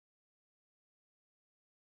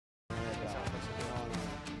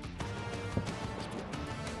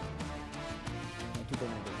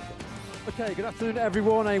Okay, good afternoon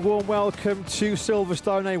everyone. A warm welcome to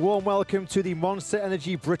Silverstone. A warm welcome to the Monster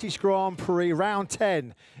Energy British Grand Prix Round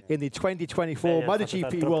 10 in the 2024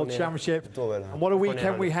 MotoGP World Championship. And what a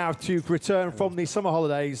weekend we have to return from the summer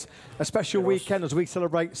holidays. A special weekend as we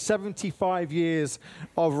celebrate 75 years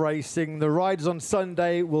of racing. The riders on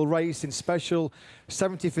Sunday will race in special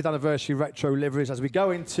 75th anniversary retro liveries as we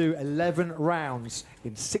go into 11 rounds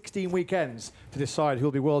in 16 weekends to decide who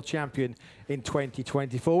will be world champion in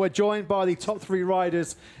 2024. We're joined by the top three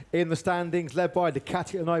riders in the standings, led by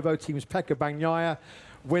Ducati Lenovo team's Pecco Bagnaia,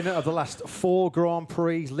 winner of the last 4 Grand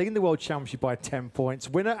Prix, leading the World Championship by 10 points,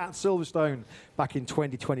 winner at Silverstone back in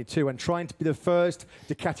 2022, and trying to be the first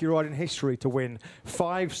Ducati rider in history to win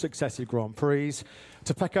 5 successive Grand Prix.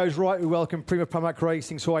 To Pecco's right, we welcome Prima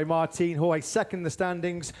Racing's Jorge Martin. Jorge second in the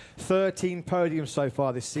standings, 13 podiums so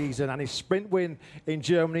far this season, and his sprint win in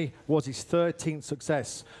Germany was his 13th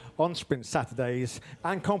success on sprint Saturdays,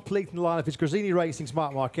 and completing the lineup is Gresini Racing's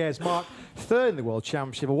Marc Marquez. Marc, third in the World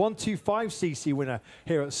Championship, a 125cc winner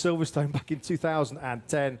here at Silverstone back in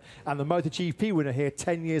 2010, and the MotoGP winner here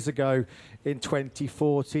 10 years ago in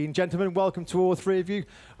 2014. Gentlemen, welcome to all three of you.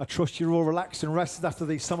 I trust you're all relaxed and rested after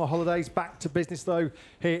the summer holidays. Back to business, though,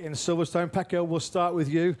 here in Silverstone. Pecco, we'll start with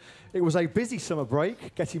you. It was a busy summer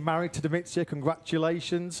break, getting married to Domitia.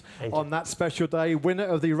 Congratulations on that special day. Winner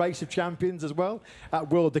of the Race of Champions as well at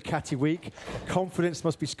World Ducati Week. Confidence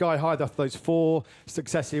must be sky high after those 4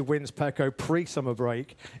 successive wins, Pecco, pre-summer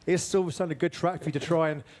break. Is Silverstone a good track for you to try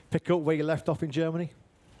and pick up where you left off in Germany?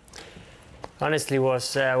 Honestly,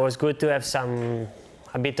 was good to have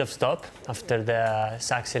a bit of stop after the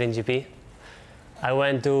Sachsenring GP. I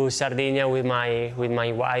went to Sardinia with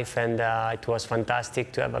my wife, and it was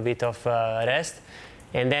fantastic to have a bit of rest.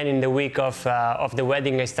 And then in the week of the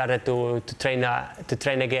wedding, I started to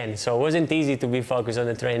train again. So it wasn't easy to be focused on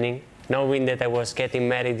the training, knowing that I was getting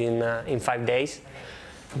married in 5 days.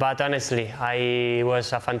 But honestly, it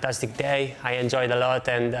was a fantastic day. I enjoyed a lot,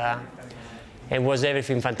 and it was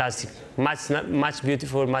everything fantastic. Much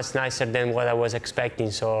beautiful, much nicer than what I was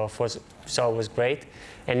expecting. So it was great.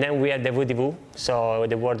 And then we had the Vudivu, so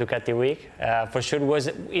the World Ducati Week. For sure,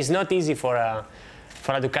 it's not easy for a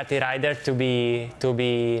Ducati rider to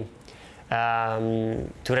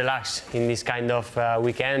relax in this kind of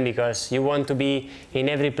weekend, because you want to be in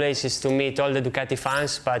every place to meet all the Ducati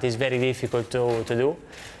fans, but it's very difficult to do.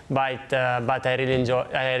 But I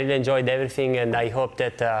really enjoyed everything, and I hope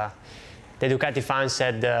that the Ducati fans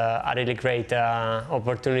had a really great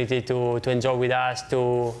opportunity to enjoy with us,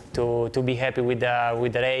 to be happy with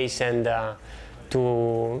the race, and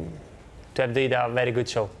to have did a very good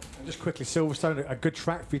show. Just quickly, Silverstone, a good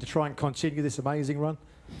track for you to try and continue this amazing run?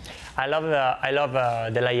 I love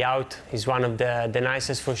the layout. It's one of the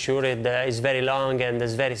nicest for sure. It's very long and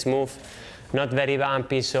it's very smooth, not very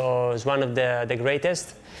bumpy, so it's one of the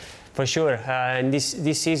greatest. For sure, and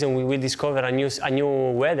this season we will discover a new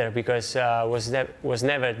weather, because was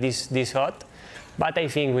never this hot. But I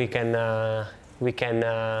think we can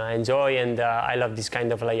enjoy, and I love this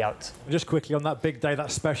kind of layout. Just quickly, on that big day,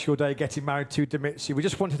 that special day, getting married to Domitia, we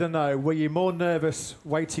just wanted to know, were you more nervous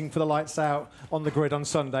waiting for the lights out on the grid on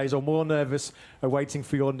Sundays, or more nervous waiting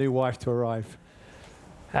for your new wife to arrive?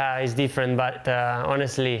 It's different, but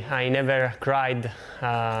honestly, I never cried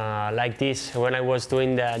like this when I was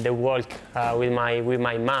doing the walk with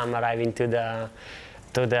my mom arriving to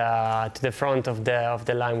the front of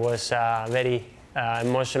the line. Was a very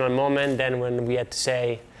emotional moment. Then when we had to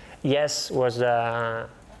say yes, was a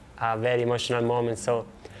very emotional moment. So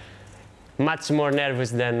much more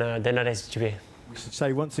nervous than a SGP. We should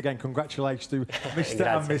say once again, congratulations to Mr.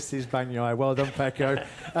 and Mrs. Bagnaia. Well done, Pecco.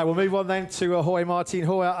 We'll move on then to Jorge Martin.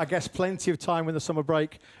 Jorge, I guess plenty of time in the summer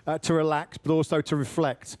break to relax, but also to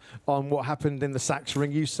reflect on what happened in the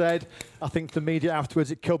Sachsenring. You said, I think to the media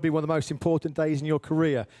afterwards, it could be one of the most important days in your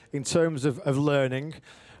career in terms of learning.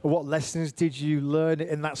 What lessons did you learn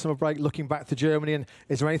in that summer break, looking back to Germany? And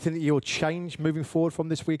is there anything that you'll change moving forward from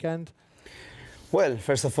this weekend? Well,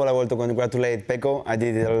 first of all, I want to congratulate Pecco. I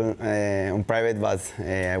did it all on private, but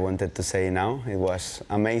I wanted to say now. It was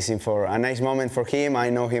amazing, for a nice moment for him. I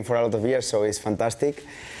know him for a lot of years, so it's fantastic.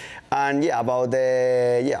 And yeah, it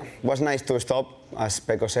was nice to stop, as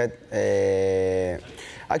Pecco said.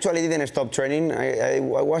 Actually, didn't stop training. I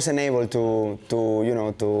wasn't able to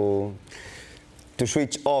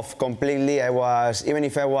switch off completely. Even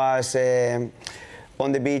if I was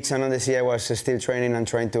on the beach and on the sea, I was still training and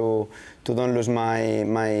trying to don't lose my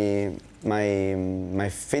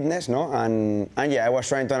fitness, no? And yeah, I was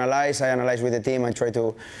trying to analyze. I analyzed with the team. I tried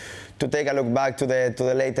to take a look back to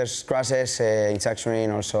the latest crashes in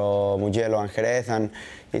Sachsenring, also Mugello and Jerez, and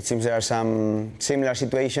it seems there are some similar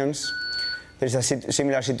situations. there's a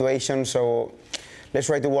similar situation. So let's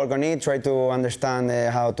try to work on it, try to understand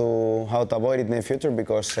how to avoid it in the future,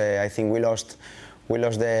 because I think we lost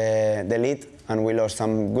the lead and we lost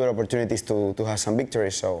some good opportunities to have some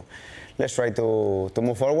victories. So let's try to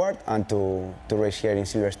move forward and to race here in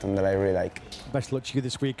Silverstone that I really like. Best luck to you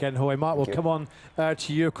this weekend, Jorge. Mark, we'll come on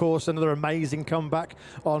to you, of course. Another amazing comeback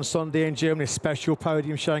on Sunday in Germany. A special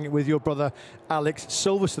podium showing it with your brother Alex.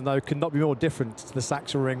 Silverstone, though, could not be more different to the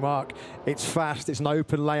Sachsenring, Mark. It's fast, it's an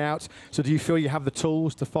open layout. So do you feel you have the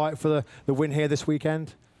tools to fight for the win here this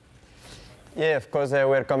weekend? Yeah, of course,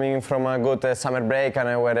 we're coming from a good summer break,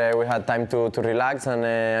 and where we had time to relax,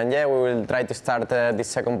 and yeah, we will try to start this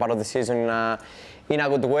second part of the season in a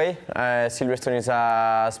good way. Silverstone is,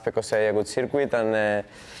 as Pecco say, a good circuit,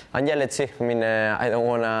 and yeah, let's see. I mean, I don't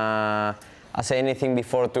want to say anything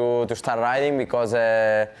before to start riding, because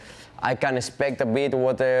I can expect a bit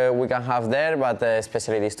what we can have there, but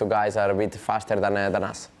especially these two guys are a bit faster than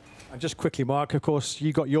us. And just quickly, Mark, of course,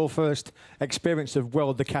 you got your first experience of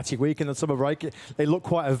World Ducati Week in the summer break. They look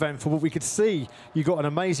quite eventful, but we could see you got an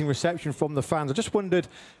amazing reception from the fans. I just wondered,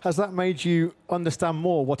 has that made you understand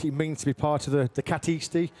more what it means to be part of the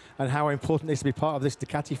Ducatisti and how important it is to be part of this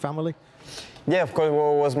Ducati family? Yeah, of course, it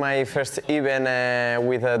was my first event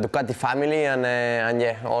with the Ducati family, and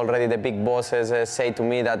yeah, already the big bosses say to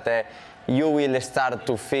me that you will start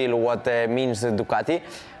to feel what means Ducati,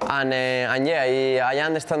 and yeah, I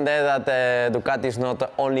understand that Ducati is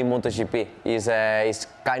not only MotoGP. It's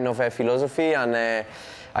kind of a philosophy, and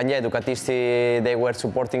yeah, Ducatisti, they were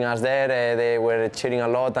supporting us there, they were cheering a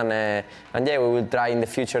lot, and yeah, we will try in the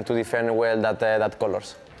future to defend well that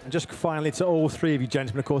colours. And just finally to all three of you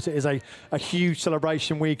gentlemen, of course, it is a huge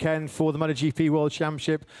celebration weekend for the MotoGP World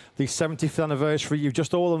Championship, the 70th anniversary. You've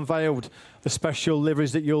just all unveiled the special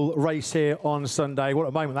liveries that you'll race here on Sunday. What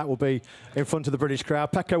a moment that will be in front of the British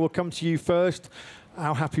crowd. Pecco, we'll come to you first.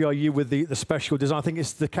 How happy are you with the special design? I think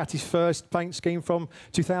it's Ducati's first paint scheme from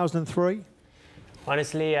 2003.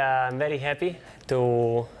 Honestly, I'm very happy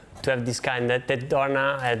to have this kind that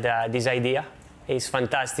Dorna had this idea. It's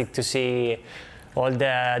fantastic to see all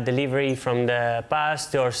the delivery from the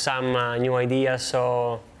past or some new ideas,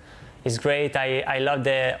 so it's great. I love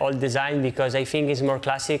the old design because I think it's more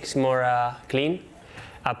classic, it's more clean.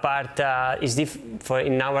 Apart,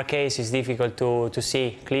 in our case, it's difficult to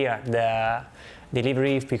see clear the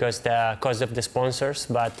delivery because the cost of the sponsors,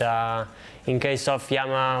 but in case of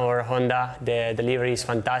Yamaha or Honda, the delivery is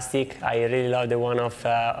fantastic. I really love the one of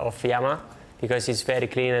Yamaha because it's very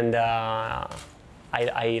clean, and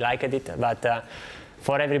I liked it, but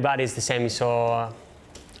for everybody it's the same, so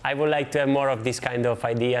I would like to have more of this kind of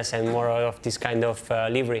ideas and more of this kind of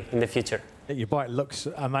livery in the future. Your bike looks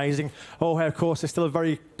amazing. Jorge, of course, there's still a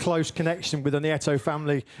very close connection with the Nieto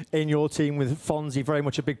family in your team, with Fonzie very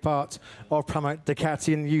much a big part of Pramac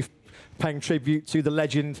Ducati, and you've paying tribute to the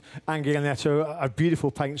legend Angel Nieto, a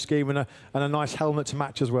beautiful paint scheme and a nice helmet to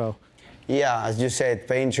match as well. Yeah, as you said,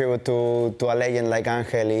 paying tribute to a legend like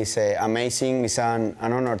Angel is amazing. It's an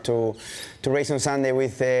honor to race on Sunday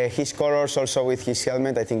with his colors, also with his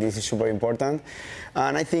helmet. I think this is super important.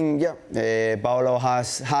 And I think, yeah, Paolo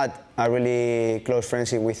has had a really close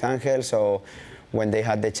friendship with Angel, so when they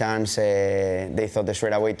had the chance, they thought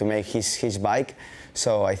straight away to make his bike.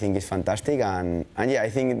 So I think it's fantastic. And yeah, I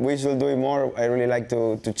think we should do it more. I really like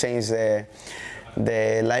to change the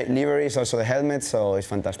liveries, also the helmets, so it's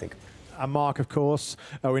fantastic. And Mark, of course,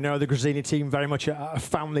 we know the Grazzini team very much a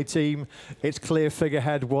family team. Its clear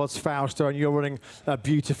figurehead was Fausto, and you're running a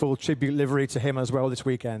beautiful tribute livery to him as well this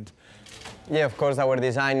weekend. Yeah, of course, our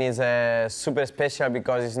design is super special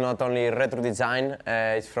because it's not only retro design,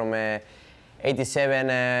 it's from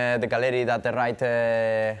 87, the gallery that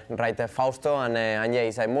write Fausto, and yeah,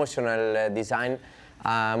 it's emotional design,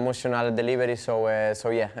 emotional delivery, so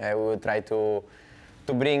yeah, we will try to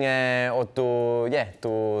bring or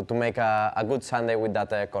to make a good Sunday with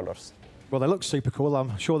that colors. Well, they look super cool.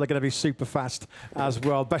 I'm sure they're going to be super fast as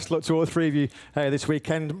well. Best luck to all three of you this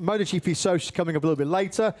weekend. MotoGP Social coming up a little bit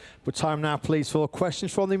later, but time now, please, for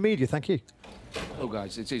questions from the media. Thank you. Hello,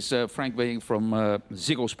 guys. It is Frank Weying from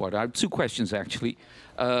Ziggo Sport. I have two questions, actually.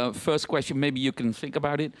 First question, maybe you can think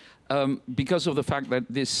about it. Because of the fact that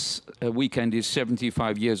this weekend is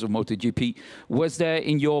 75 years of MotoGP, was there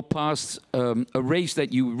in your past a race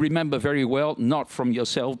that you remember very well, not from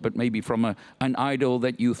yourself, but maybe from an idol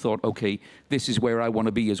that you thought, okay, this is where I want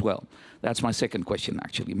to be as well? That's my second question,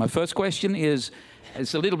 actually. My first question is,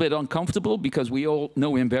 it's a little bit uncomfortable because we all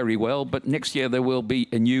know him very well, but next year there will be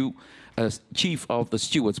a new chief of the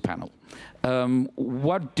stewards panel.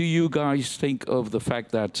 What do you guys think of the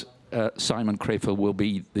fact that Simon Crafel will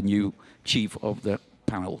be the new chief of the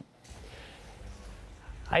panel?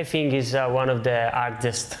 I think it's one of the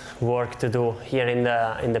hardest work to do here in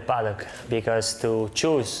the paddock, because to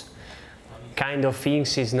choose kind of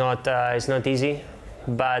things is not easy.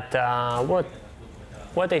 But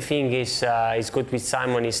what I think is good with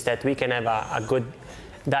Simon is that we can have a good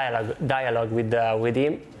dialogue with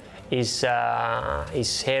him. We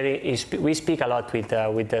speak a lot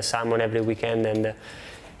with Simon every weekend, and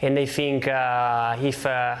I think if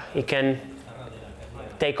he can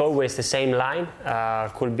take always the same line,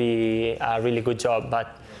 could be a really good job.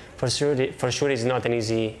 But for sure it's not an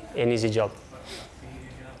easy job.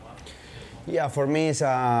 Yeah, for me it's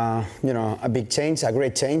a big change, a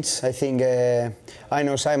great change. I think I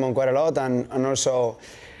know Simon quite a lot, and also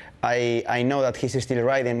I know that he's still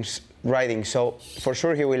riding, so for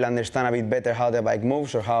sure he will understand a bit better how the bike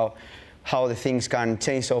moves, or how the things can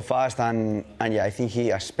change so fast. And yeah, I think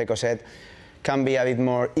he, as Peko said, can be a bit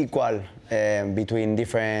more equal between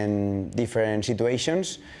different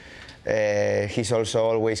situations. He's also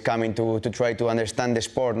always coming to try to understand the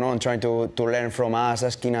sport, no, and trying to learn from us,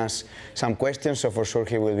 asking us some questions. So for sure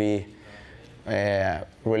he will be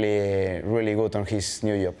really good on his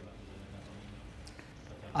new job.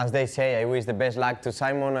 As they say, I wish the best luck to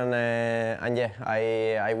Simon, and yeah,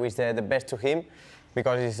 I wish the best to him,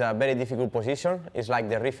 because it's a very difficult position. It's like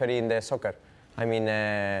the referee in the soccer. I mean,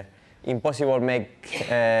 impossible make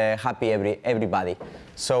happy everybody.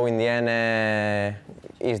 So in the end,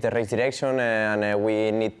 it's the race direction, and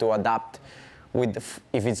we need to adapt with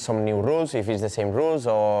if it's some new rules, if it's the same rules,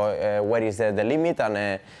 or where is the limit.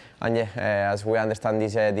 And yeah, as we understand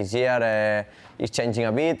this year, it's changing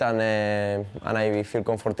a bit, and I feel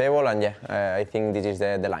comfortable, and yeah, I think this is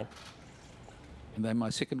the line. And then my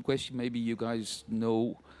second question, maybe you guys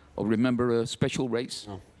know or remember a special race?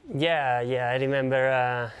 Oh. Yeah, I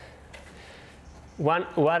remember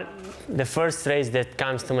the first race that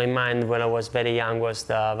comes to my mind when I was very young was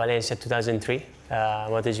the Valencia 2003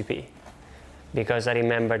 MotoGP, because I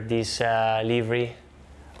remember this livery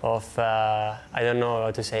of, I don't know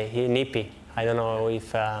how to say, nippy. I don't know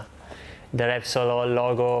if the Repsol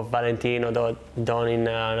logo of Valentino done in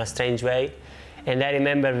a strange way. And I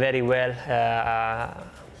remember very well,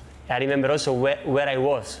 I remember also where I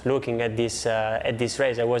was looking at this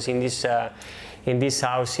race. I was in this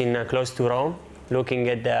house close to Rome, looking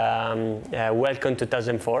at the Welcome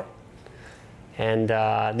 2004. And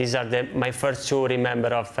these are my first two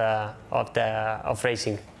remember of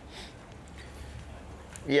racing.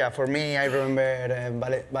 Yeah, for me, I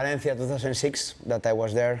remember Valencia 2006, that I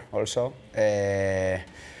was there also.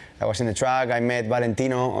 I was in the track, I met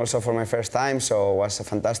Valentino also for my first time, so it was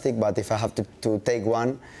fantastic. But if I have to take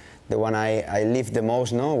one, the one I lived the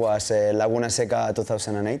most, was Laguna Seca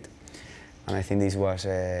 2008. And I think this was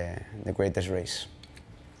the greatest race.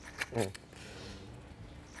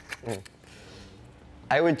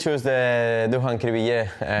 I would choose the Duhan Cribillet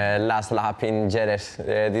last lap in Jerez.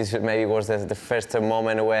 This maybe was the first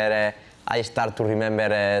moment where I start to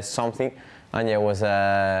remember something, and yeah, was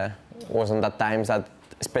on that times that,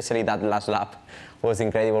 especially that last lap, was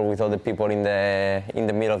incredible with all the people in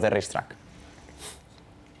the middle of the racetrack.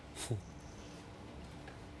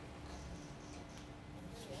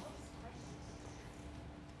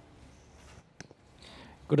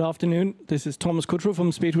 Good afternoon. This is Thomas Kuttrup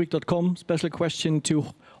from Speedweek.com. Special question to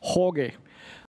Jorge.